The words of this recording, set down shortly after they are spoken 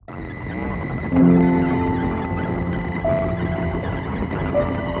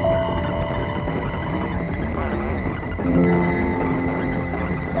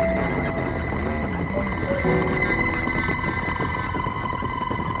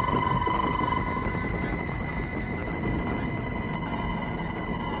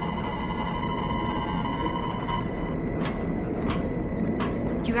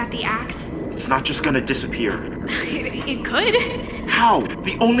got the axe? It's not just gonna disappear. It could. How?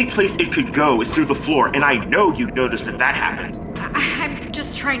 The only place it could go is through the floor, and I know you'd notice if that happened. I'm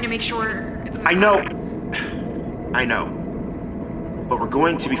just trying to make sure. I know. But we're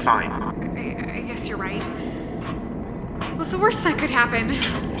going to be fine. I guess you're right. What's the worst that could happen?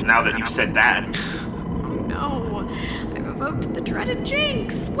 Now that you've said that. Oh no. I've evoked the dreaded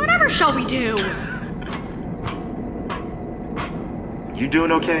jinx. Whatever shall we do? You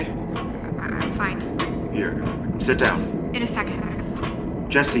doing okay? I'm fine. Here, sit down. In a second.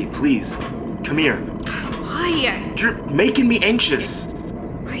 Jesse, please, come here. Why? You're making me anxious.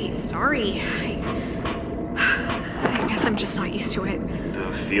 Right, sorry. I guess I'm just not used to it.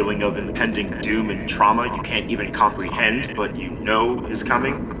 The feeling of impending doom and trauma you can't even comprehend, but you know is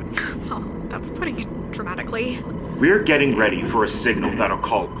coming. Well, that's putting it dramatically. We're getting ready for a signal that'll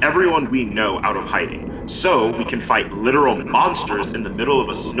call everyone we know out of hiding, so we can fight literal monsters in the middle of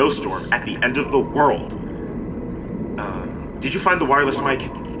a snowstorm at the end of the world. Did you find the wireless mic?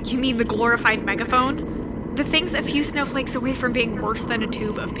 You mean the glorified megaphone? The thing's a few snowflakes away from being worse than a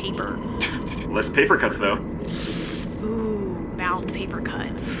tube of paper. Less paper cuts, though. Ooh, mouth paper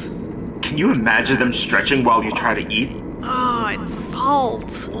cuts. Can you imagine them stretching while you try to eat? Oh, it's salt.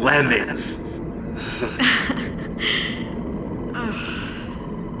 Lemons.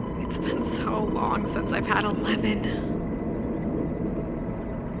 Ugh. It's been so long since I've had a lemon.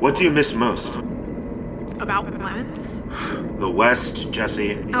 What do you miss most? About lemons? The West,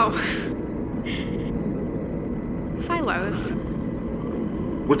 Jesse. Oh. Silos.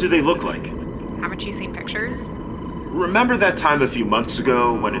 What do they look like? Haven't you seen pictures? Remember that time a few months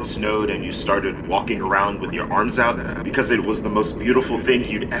ago when it snowed and you started walking around with your arms out because it was the most beautiful thing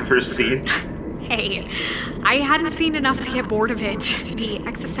you'd ever seen? Hey, I hadn't seen enough to get bored of it. The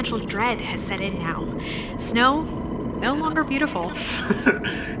existential dread has set in now. Snow, no longer beautiful.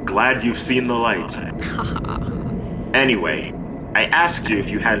 Glad you've seen the light. Anyway, I asked you if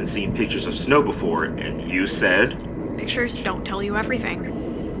you hadn't seen pictures of snow before, and you said... Pictures don't tell you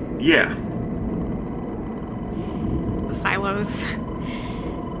everything. Yeah. The silos,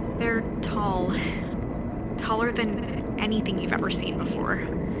 they're tall. Taller than anything you've ever seen before.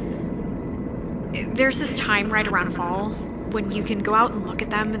 There's this time right around fall when you can go out and look at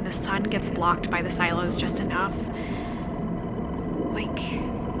them and the sun gets blocked by the silos just enough. Like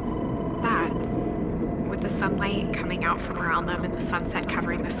that. With the sunlight coming out from around them and the sunset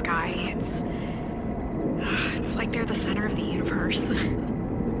covering the sky. It's like they're the center of the universe.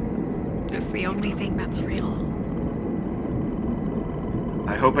 Just the only thing that's real.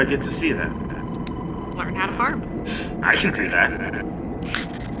 I hope I get to see that. Learn how to farm. I can do that.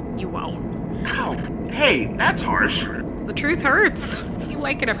 You won't. Ow. Hey, that's harsh. The truth hurts. You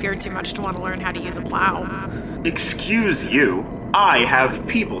like it up here too much to want to learn how to use a plow. Excuse you. I have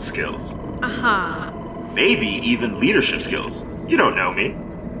people skills. Uh-huh. Maybe even leadership skills. You don't know me.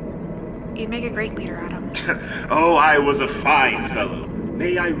 You'd make a great leader, Adam. Oh, I was a fine fellow.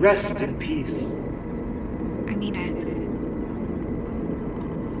 May I rest in peace. I mean it.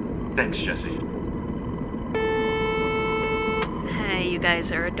 Thanks, Jesse. Hey, you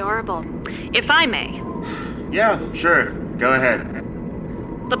guys are adorable. If I may, Yeah, sure. Go ahead.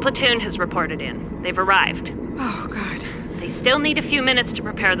 the platoon has reported in. They've arrived. Oh, God. They still need a few minutes to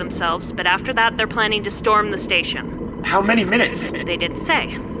prepare themselves, but after that they're planning to storm the station. How many minutes? They didn't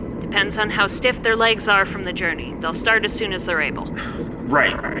say. Depends on how stiff their legs are from the journey. They'll start as soon as they're able.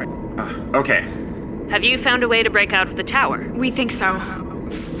 Right. Okay. Have you found a way to break out of the tower? We think so.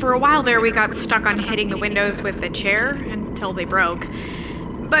 For a while there, we got stuck on hitting the windows with the chair until they broke.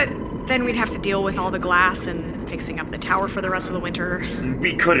 But then we'd have to deal with all the glass and fixing up the tower for the rest of the winter.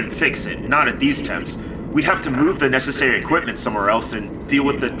 We couldn't fix it, not at these temps. We'd have to move the necessary equipment somewhere else and deal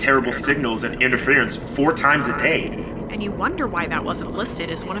with the terrible signals and interference 4 times a day. And you wonder why that wasn't listed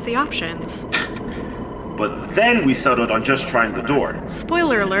as one of the options. But then we settled on just trying the door.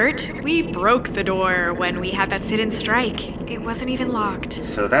 Spoiler alert, we broke the door when we had that sit-in strike. It wasn't even locked.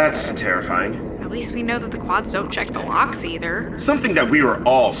 So that's terrifying. At least we know that the quads don't check the locks either. Something that we were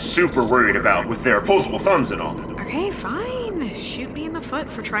all super worried about with their opposable thumbs and all. Okay, fine. Shoot me in the foot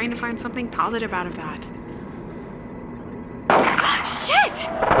for trying to find something positive out of that. Shit!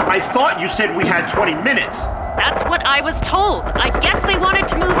 I thought you said we had 20 minutes. That's what I was told. I guess they wanted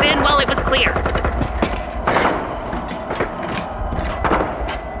to move in while it was clear.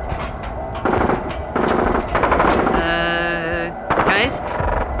 Guys?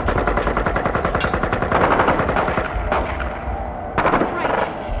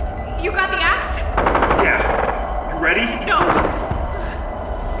 Right. You got the axe? Yeah. You ready? No.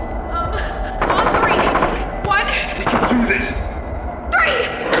 On 3. 1, We can do this.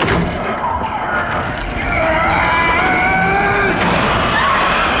 3!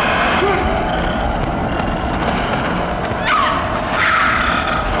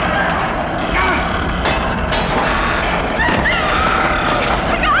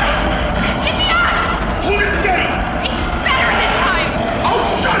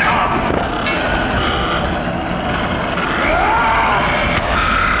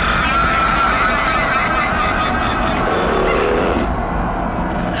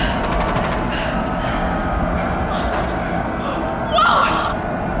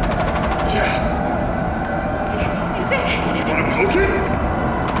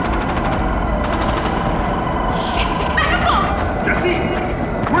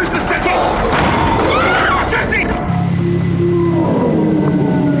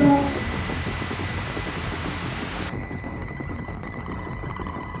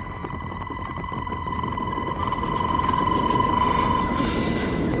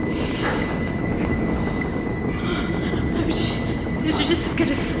 just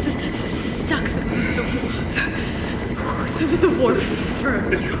gonna suck the warfare.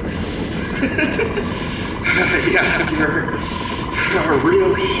 Yeah, you're a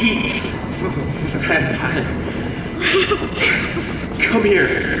real heat. Come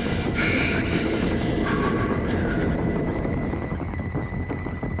here.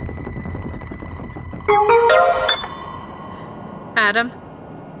 Adam?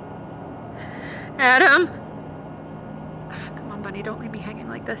 Adam? Come on, Bunny, don't leave me hanging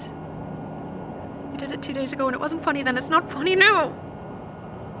like this. You did it 2 days ago and it wasn't funny then. It's not funny now.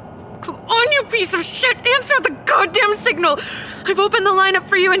 Come on, you piece of shit! Answer the goddamn signal! I've opened the lineup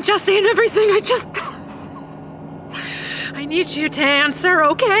for you and Jesse and everything. I need you to answer,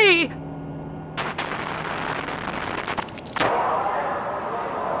 okay?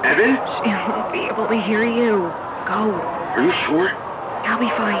 Evan? She won't be able to hear you. Go. Are you sure? I'll be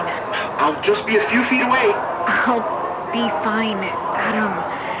fine. I'll just be a few feet away. I'll be fine, Adam.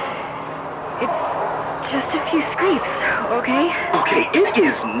 It's just a few scrapes, okay? Okay, it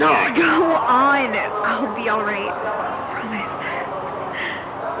is not. Go on. I'll be all right. Promise.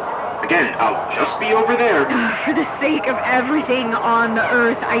 Again, I'll just be over there. For the sake of everything on the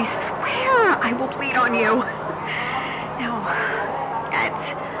earth, I swear I will plead on you. No.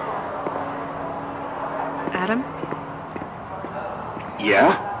 Adam?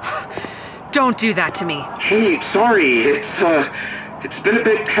 Yeah? Don't do that to me. Hey, sorry. It's been a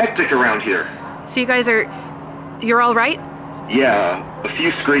bit hectic around here. So you guys you're all right? Yeah, a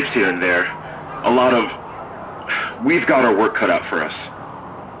few scrapes here and there. We've got our work cut out for us.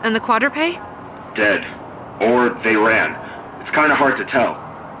 And the quadruped? Dead. Or they ran. It's kind of hard to tell.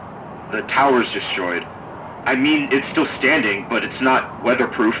 The tower's destroyed. I mean, it's still standing, but it's not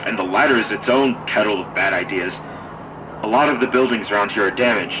weatherproof, and the ladder is its own kettle of bad ideas. A lot of the buildings around here are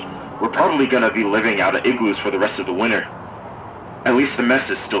damaged. We're probably gonna be living out of igloos for the rest of the winter. At least the mess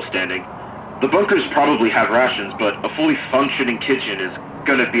is still standing. The bunkers probably have rations, but a fully functioning kitchen is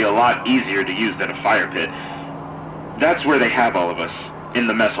gonna be a lot easier to use than a fire pit. That's where they have all of us, in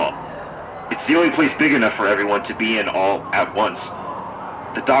the mess hall. It's the only place big enough for everyone to be in all at once.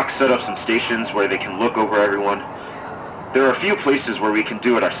 The doc set up some stations where they can look over everyone. There are a few places where we can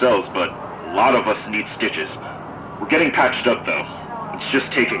do it ourselves, but a lot of us need stitches. We're getting patched up, though. It's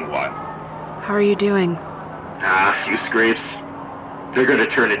just taking a while. How are you doing? A few scrapes. They're gonna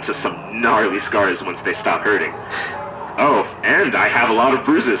turn into some gnarly scars once they stop hurting. Oh, and I have a lot of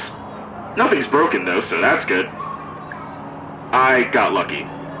bruises. Nothing's broken, though, so that's good. I got lucky.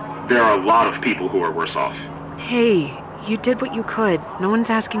 There are a lot of people who are worse off. Hey, you did what you could. No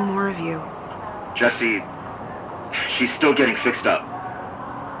one's asking more of you. Jessie, she's still getting fixed up.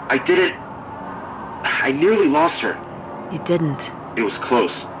 I nearly lost her. You didn't. It was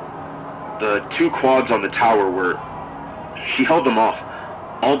close. The 2 quads on the tower she held them off,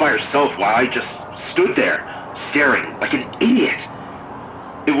 all by herself while I just stood there, staring like an idiot.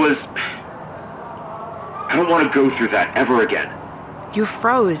 I don't want to go through that ever again. You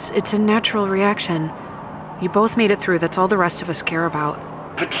froze. It's a natural reaction. You both made it through. That's all the rest of us care about.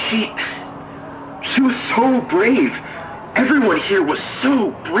 But she was so brave. Everyone here was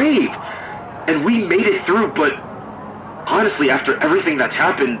so brave. And we made it through, but honestly, after everything that's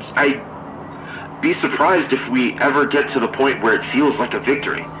happened, I'd be surprised if we ever get to the point where it feels like a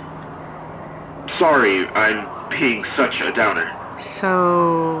victory. Sorry, I'm being such a downer.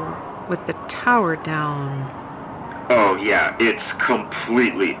 So, with the tower down... Oh yeah, it's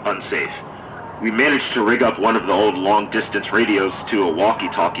completely unsafe. We managed to rig up one of the old long-distance radios to a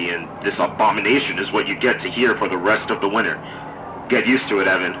walkie-talkie, and this abomination is what you get to hear for the rest of the winter. Get used to it,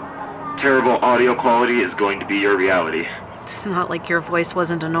 Evan. Terrible audio quality is going to be your reality. It's not like your voice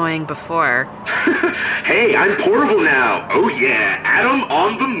wasn't annoying before. Hey, I'm portable now! Oh yeah, Adam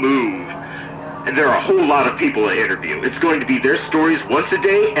on the move! And there are a whole lot of people to interview. It's going to be their stories once a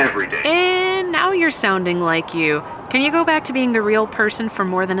day, every day. And now you're sounding like you. Can you go back to being the real person for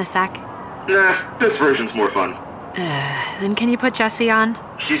more than a sec? Nah, this version's more fun. Then can you put Jessie on?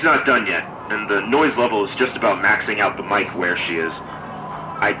 She's not done yet, and the noise level is just about maxing out the mic where she is.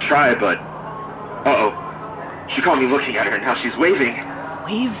 I try, but... Uh-oh. She caught me looking at her, and now she's waving.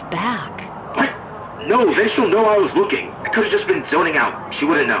 Wave back. What? No, then she'll know I was looking. I could have just been zoning out. She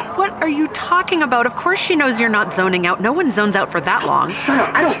wouldn't know. What are you talking about? Of course she knows you're not zoning out. No one zones out for that long. Shut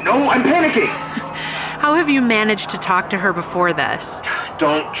up. I don't know. I'm panicking. How have you managed to talk to her before this?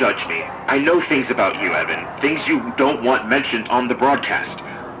 Don't judge me. I know things about you, Evan. Things you don't want mentioned on the broadcast.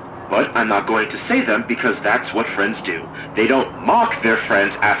 But I'm not going to say them because that's what friends do. They don't mock their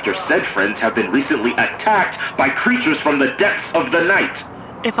friends after said friends have been recently attacked by creatures from the depths of the night.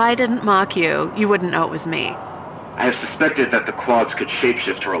 If I didn't mock you, you wouldn't know it was me. I have suspected that the quads could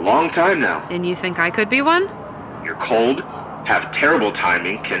shapeshift for a long time now. And you think I could be one? You're cold, have terrible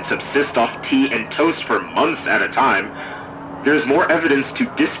timing, can subsist off tea and toast for months at a time. There's more evidence to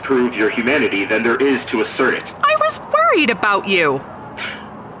disprove your humanity than there is to assert it. I was worried about you.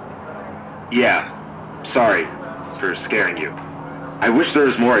 Yeah, sorry for scaring you. I wish there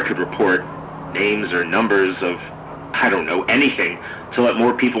was more I could report. Names or numbers of, I don't know, anything to let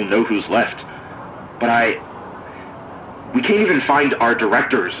more people know who's left. But we can't even find our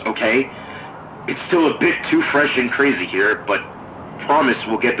directors, okay? It's still a bit too fresh and crazy here, but promise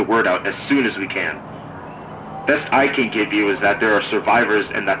we'll get the word out as soon as we can. Best I can give you is that there are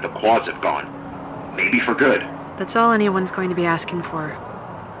survivors and that the quads have gone. Maybe for good. That's all anyone's going to be asking for.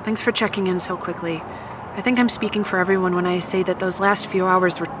 Thanks for checking in so quickly. I think I'm speaking for everyone when I say that those last few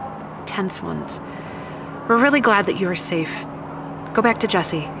hours were tense ones. We're really glad that you are safe. Go back to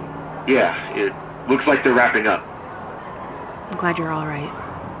Jesse. Yeah, it looks like they're wrapping up. I'm glad you're all right.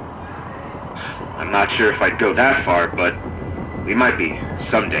 I'm not sure if I'd go that far, but we might be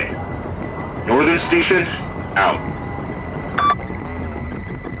someday. Northern Station, out.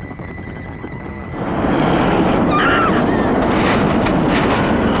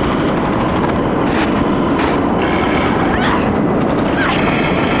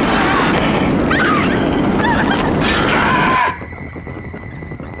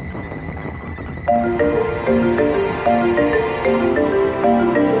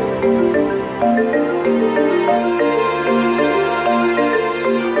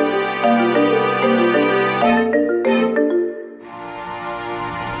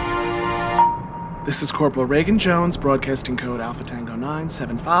 This is Corporal Reagan Jones, broadcasting code Alpha Tango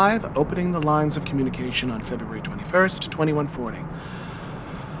 975, opening the lines of communication on February 21st, 2140.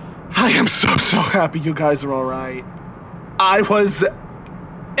 I am so happy you guys are all right.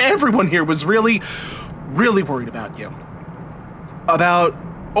 Everyone here was really worried about you. About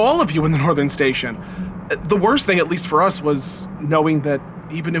all of you in the Northern Station. The worst thing, at least for us, was knowing that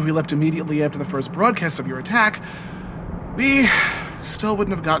even if we left immediately after the first broadcast of your attack, we still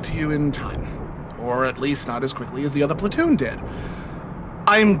wouldn't have got to you in time. Or at least not as quickly as the other platoon did.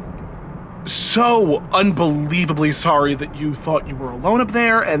 I'm so unbelievably sorry that you thought you were alone up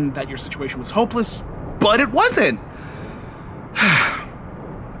there and that your situation was hopeless, but it wasn't.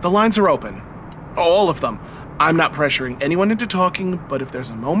 The lines are open. All of them. I'm not pressuring anyone into talking, but if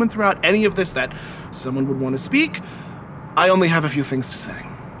there's a moment throughout any of this that someone would want to speak, I only have a few things to say.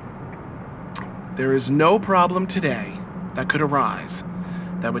 There is no problem today that could arise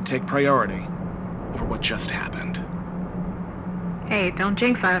that would take priority over what just happened. Hey, don't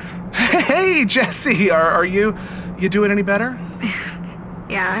jinx us. Hey, Jesse, are you doing any better?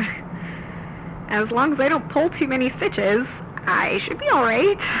 Yeah. As long as I don't pull too many stitches, I should be all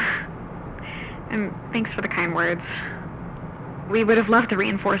right. And thanks for the kind words. We would have loved the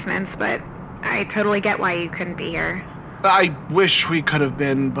reinforcements, but I totally get why you couldn't be here. I wish we could have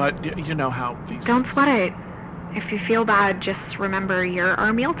been, but you know how these Don't things... sweat it. If you feel bad, just remember you're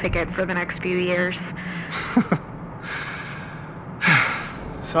our meal ticket for the next few years.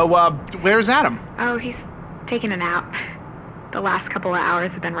 So, where's Adam? Oh, he's taking a nap. The last couple of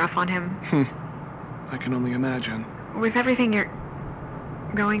hours have been rough on him. I can only imagine. With everything you're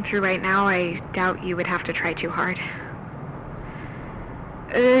going through right now, I doubt you would have to try too hard.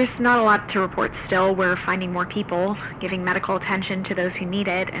 There's not a lot to report still. We're finding more people, giving medical attention to those who need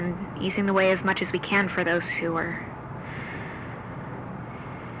it, and easing the way as much as we can for those who are...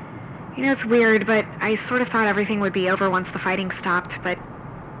 You know, it's weird, but I sort of thought everything would be over once the fighting stopped, but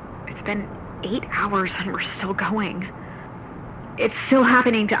it's been 8 hours and we're still going. It's still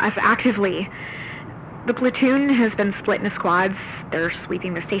happening to us actively. The platoon has been split into squads. They're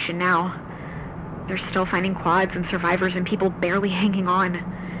sweeping the station now. They're still finding quads and survivors and people barely hanging on.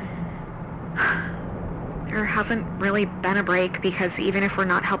 There hasn't really been a break because even if we're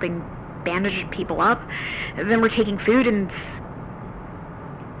not helping bandage people up, then we're taking food and...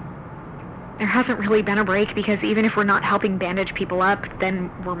 There hasn't really been a break because even if we're not helping bandage people up, then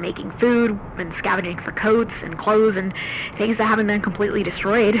we're making food and scavenging for coats and clothes and things that haven't been completely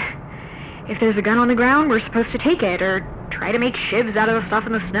destroyed. If there's a gun on the ground, we're supposed to take it or try to make shivs out of the stuff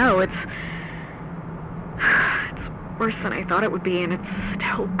in the snow. It's worse than I thought it would be, and it's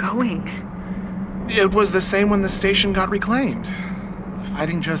still going. It was the same when the station got reclaimed. The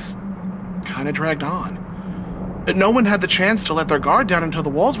fighting just kind of dragged on. No one had the chance to let their guard down until the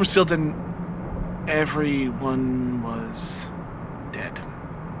walls were sealed and everyone was dead.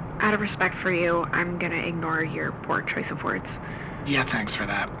 Out of respect for you, I'm gonna ignore your poor choice of words. Yeah, thanks for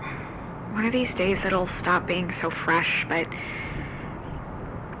that. One of these days it'll stop being so fresh, but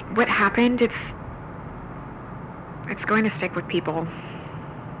what happened, It's going to stick with people.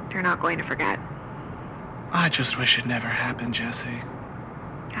 They're not going to forget. I just wish it never happened, Jesse.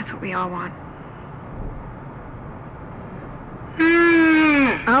 That's what we all want.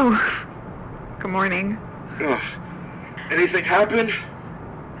 Oh. Good morning. Ugh. Anything happen?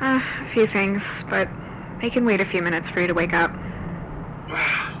 A few things, but they can wait a few minutes for you to wake up.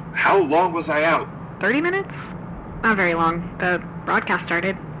 How long was I out? 30 minutes? Not very long. The broadcast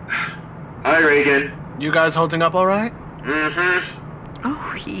started. Hi, Reagan. You guys holding up all right? Mm-hmm.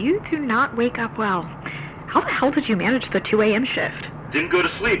 Oh, you do not wake up well. How the hell did you manage the 2 a.m. shift? Didn't go to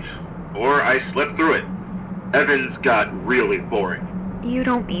sleep. Or I slept through it. Evans got really boring. You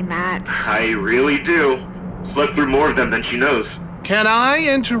don't mean that. I really do. Slept through more of them than she knows. Can I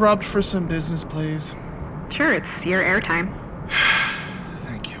interrupt for some business, please? Sure, it's your airtime.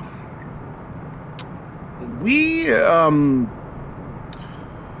 Thank you.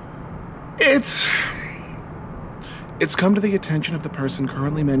 It's come to the attention of the person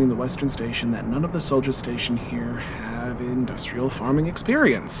currently manning the Western Station that none of the soldiers stationed here have industrial farming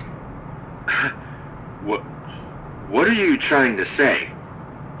experience. What are you trying to say?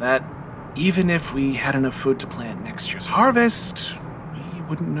 That even if we had enough food to plant next year's harvest, we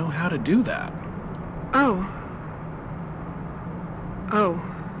wouldn't know how to do that. Oh.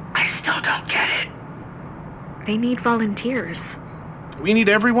 I still don't get it. They need volunteers. We need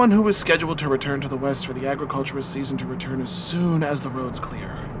everyone who is scheduled to return to the West for the agriculturist season to return as soon as the road's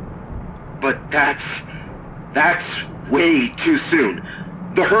clear. But that's way too soon.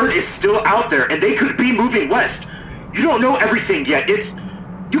 The herd is still out there, and they could be moving west. You don't know everything yet.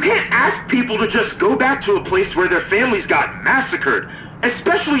 You can't ask people to just go back to a place where their families got massacred,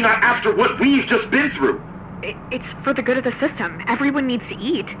 especially not after what we've just been through. It's for the good of the system. Everyone needs to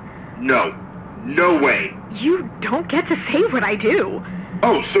eat. No way. You don't get to say what I do.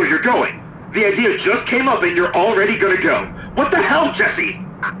 Oh, so you're going. The idea just came up and you're already gonna go. What the hell, Jesse?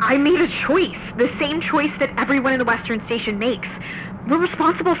 I made a choice. The same choice that everyone in the Western Station makes. We're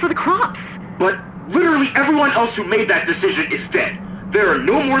responsible for the crops. But literally everyone else who made that decision is dead. There are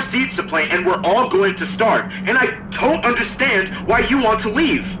no more seeds to plant and we're all going to starve. And I don't understand why you want to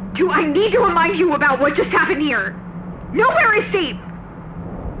leave. Do I need to remind you about what just happened here? Nowhere is safe!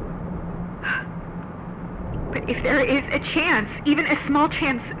 But if there is a chance, even a small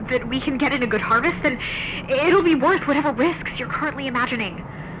chance, that we can get in a good harvest, then it'll be worth whatever risks you're currently imagining.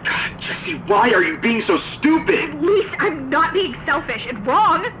 God, Jesse, why are you being so stupid? At least I'm not being selfish and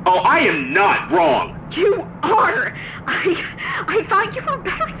wrong. Oh, I am not wrong. You are. I thought you were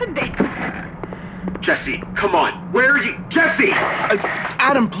better than this. Jesse, come on. Where are you? Jesse!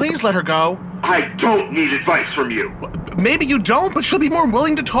 Adam, please let her go. I don't need advice from you. Maybe you don't, but she'll be more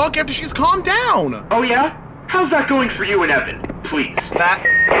willing to talk after she's calmed down. Oh, yeah? How's that going for you and Evan? Please. That,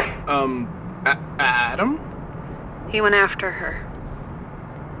 Adam? He went after her.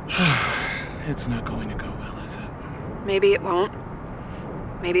 It's not going to go well, is it? Maybe it won't.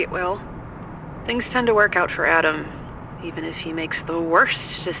 Maybe it will. Things tend to work out for Adam, even if he makes the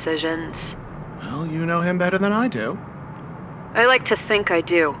worst decisions. Well, you know him better than I do. I like to think I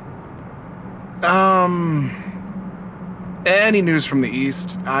do. Any news from the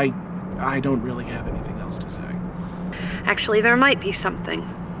East? I don't really have anything else to say. Actually, there might be something.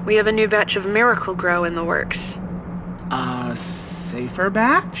 We have a new batch of Miracle Grow in the works. Safer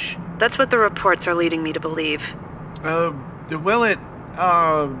batch? That's what the reports are leading me to believe. Will it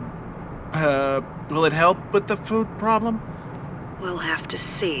help with the food problem? We'll have to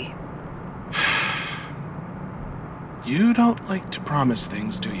see. You don't like to promise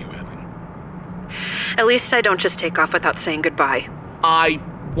things, do you, Evan? At least I don't just take off without saying goodbye. I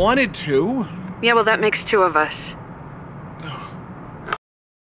wanted to. Yeah, well, that makes two of us.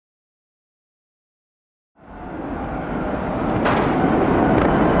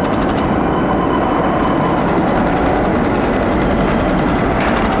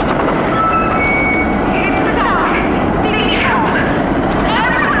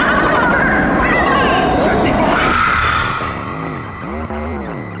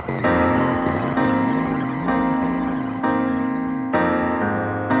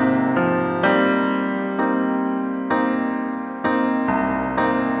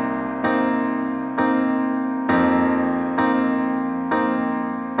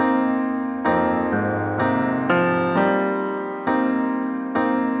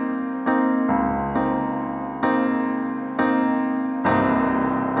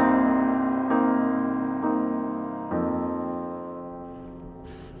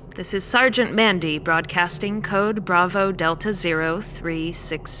 This is Sergeant Mandy broadcasting code Bravo Delta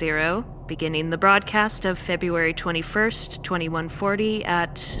 0360, beginning the broadcast of February 21st, 2140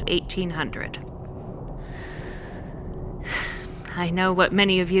 at 1800. I know what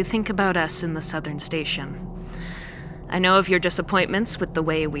many of you think about us in the Southern Station. I know of your disappointments with the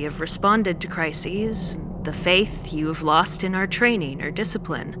way we have responded to crises, the faith you have lost in our training or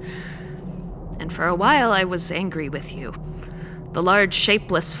discipline. And for a while I was angry with you. The large,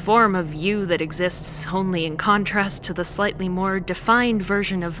 shapeless form of you that exists only in contrast to the slightly more defined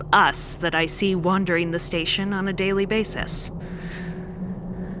version of us that I see wandering the station on a daily basis.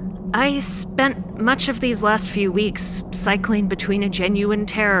 I spent much of these last few weeks cycling between a genuine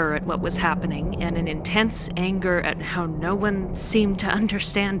terror at what was happening and an intense anger at how no one seemed to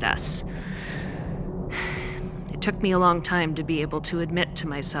understand us. It took me a long time to be able to admit to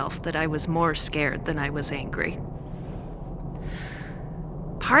myself that I was more scared than I was angry.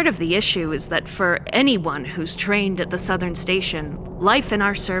 Part of the issue is that for anyone who's trained at the Southern Station, life in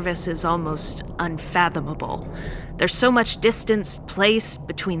our service is almost unfathomable. There's so much distance placed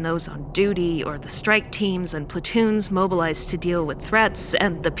between those on duty or the strike teams and platoons mobilized to deal with threats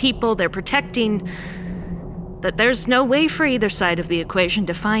and the people they're protecting that there's no way for either side of the equation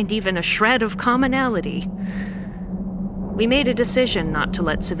to find even a shred of commonality. We made a decision not to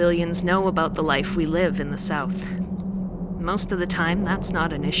let civilians know about the life we live in the South. Most of the time, that's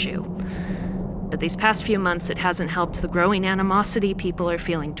not an issue. But these past few months, it hasn't helped the growing animosity people are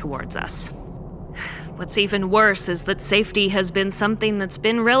feeling towards us. What's even worse is that safety has been something that's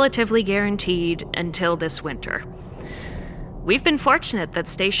been relatively guaranteed until this winter. We've been fortunate that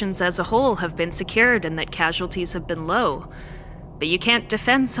stations as a whole have been secured and that casualties have been low. But you can't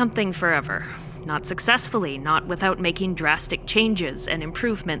defend something forever. Not successfully, not without making drastic changes and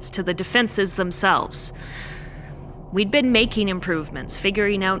improvements to the defenses themselves. We'd been making improvements,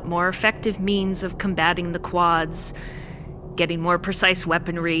 figuring out more effective means of combating the quads, getting more precise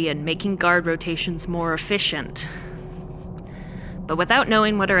weaponry, and making guard rotations more efficient. But without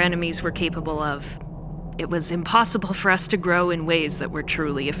knowing what our enemies were capable of, it was impossible for us to grow in ways that were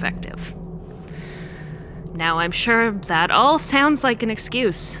truly effective. Now, I'm sure that all sounds like an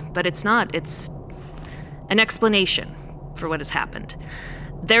excuse, but it's not. It's an explanation for what has happened.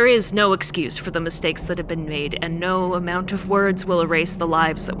 There is no excuse for the mistakes that have been made, and no amount of words will erase the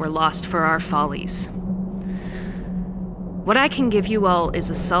lives that were lost for our follies. What I can give you all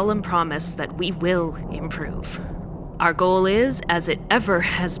is a solemn promise that we will improve. Our goal is, as it ever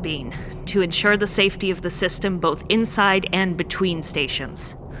has been, to ensure the safety of the system both inside and between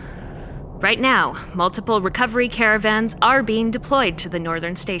stations. Right now, multiple recovery caravans are being deployed to the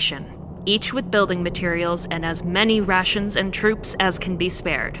Northern Station, each with building materials and as many rations and troops as can be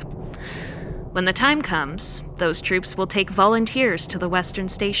spared. When the time comes, those troops will take volunteers to the Western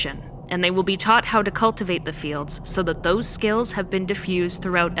Station, and they will be taught how to cultivate the fields so that those skills have been diffused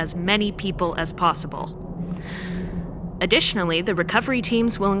throughout as many people as possible. Additionally, the recovery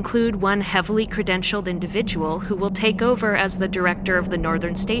teams will include one heavily credentialed individual who will take over as the director of the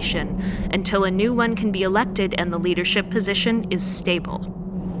Northern Station until a new one can be elected and the leadership position is stable.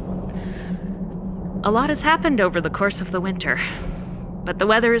 A lot has happened over the course of the winter, but the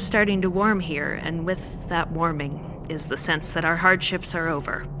weather is starting to warm here, and with that warming is the sense that our hardships are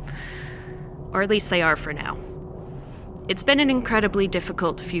over. Or at least they are for now. It's been an incredibly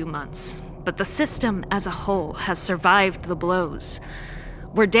difficult few months, but the system as a whole has survived the blows.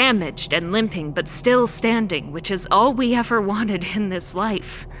 We're damaged and limping, but still standing, which is all we ever wanted in this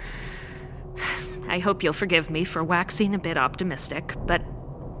life. I hope you'll forgive me for waxing a bit optimistic, but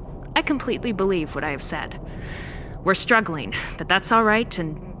I completely believe what I have said. We're struggling, but that's all right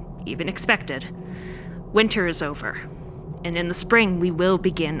and even expected. Winter is over, and in the spring we will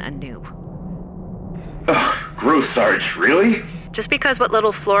begin anew. Ugh, gross, Sarge, really? Just because what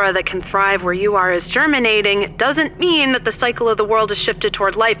little flora that can thrive where you are is germinating doesn't mean that the cycle of the world has shifted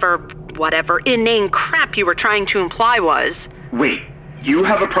toward life or whatever inane crap you were trying to imply was. Wait, you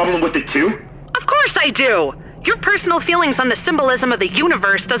have a problem with it too? Of course I do! Your personal feelings on the symbolism of the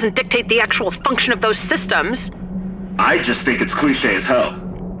universe doesn't dictate the actual function of those systems. I just think it's cliche as hell.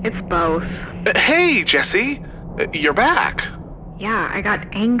 It's both. Hey, Jesse. You're back. Yeah, I got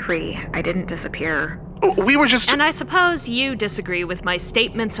angry. I didn't disappear. We were just... And I suppose you disagree with my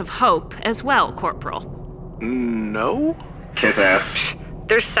statements of hope as well, Corporal. No? Kiss ass.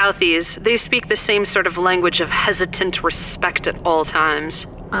 They're Southies. They speak the same sort of language of hesitant respect at all times.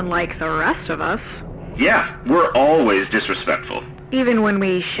 Unlike the rest of us. Yeah, we're always disrespectful. Even when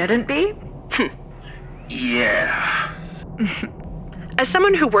we shouldn't be? Yeah. As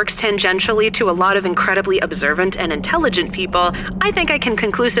someone who works tangentially to a lot of incredibly observant and intelligent people, I think I can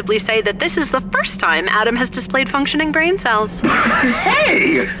conclusively say that this is the first time Adam has displayed functioning brain cells.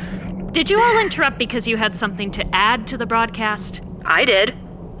 Hey! Did you all interrupt because you had something to add to the broadcast? I did.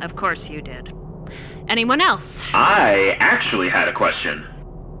 Of course you did. Anyone else? I actually had a question.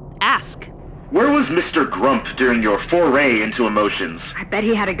 Ask. Where was Mr. Grump during your foray into emotions? I bet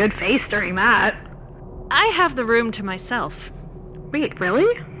he had a good face during that. I have the room to myself. Wait, really?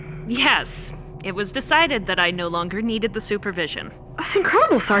 Yes. It was decided that I no longer needed the supervision. That's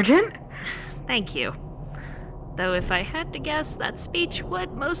incredible, Sergeant. Thank you. Though if I had to guess, that speech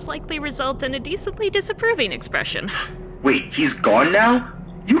would most likely result in a decently disapproving expression. Wait, he's gone now?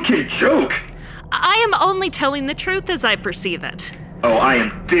 You can joke! I am only telling the truth as I perceive it. Oh, I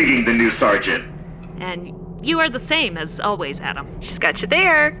am digging the new sergeant. And you are the same as always, Adam. She's got you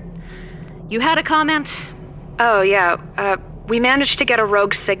there. You had a comment? Oh, yeah. We managed to get a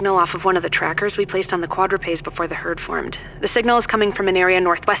rogue signal off of one of the trackers we placed on the quadrupeds before the herd formed. The signal is coming from an area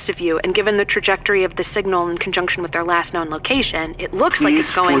northwest of you, and given the trajectory of the signal in conjunction with their last known location, it looks like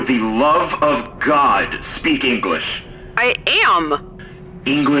it's going... For the love of God, speak English. I am!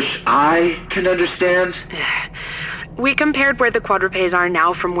 English I can understand? We compared where the quadrupeds are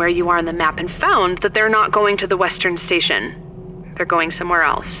now from where you are on the map and found that they're not going to the western station. They're going somewhere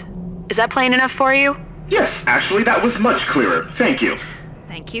else. Is that plain enough for you? Yes, actually, that was much clearer. Thank you.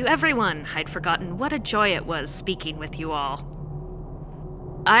 Thank you, everyone. I'd forgotten what a joy it was speaking with you all.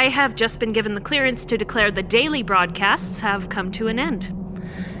 I have just been given the clearance to declare the daily broadcasts have come to an end.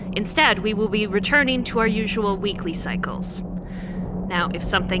 Instead, we will be returning to our usual weekly cycles. Now, if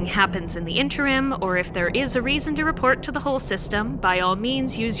something happens in the interim, or if there is a reason to report to the whole system, by all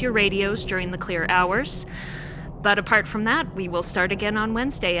means use your radios during the clear hours. But apart from that, we will start again on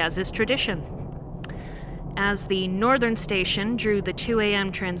Wednesday, as is tradition. As the northern station drew the 2 a.m.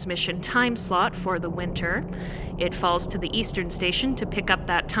 transmission time slot for the winter, it falls to the eastern station to pick up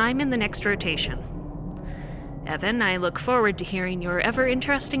that time in the next rotation. Evan, I look forward to hearing your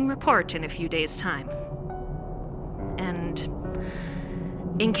ever-interesting report in a few days' time. And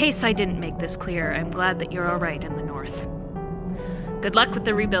in case I didn't make this clear, I'm glad that you're all right in the north. Good luck with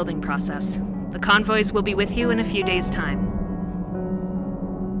the rebuilding process. The convoys will be with you in a few days' time.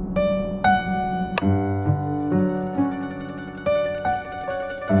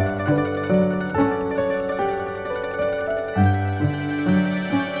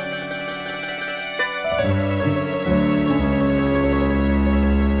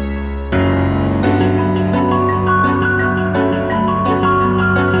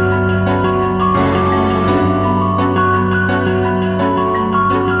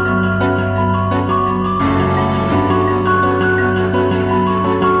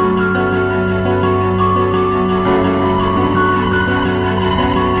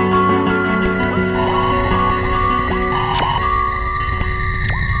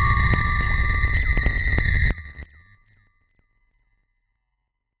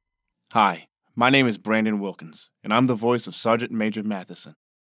 Hi, my name is Brandon Wilkins, and I'm the voice of Sergeant Major Matheson.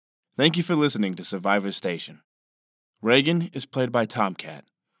 Thank you for listening to Survivor Station. Reagan is played by Tomcat.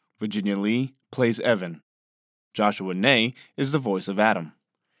 Virginia Lee plays Evan. Joshua Ney is the voice of Adam.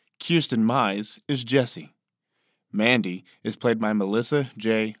 Kirsten Mize is Jessie. Mandy is played by Melissa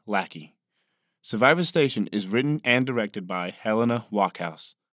J. Lackey. Survivor Station is written and directed by Helena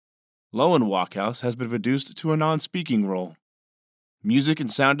Walkhouse. Lowen Walkhouse has been reduced to a non-speaking role. Music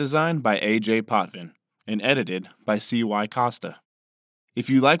and sound design by A.J. Potvin, and edited by C.Y. Costa. If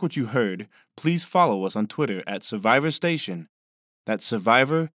you like what you heard, please follow us on Twitter at Survivor Station. That's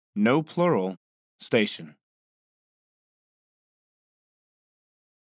Survivor, no plural, Station.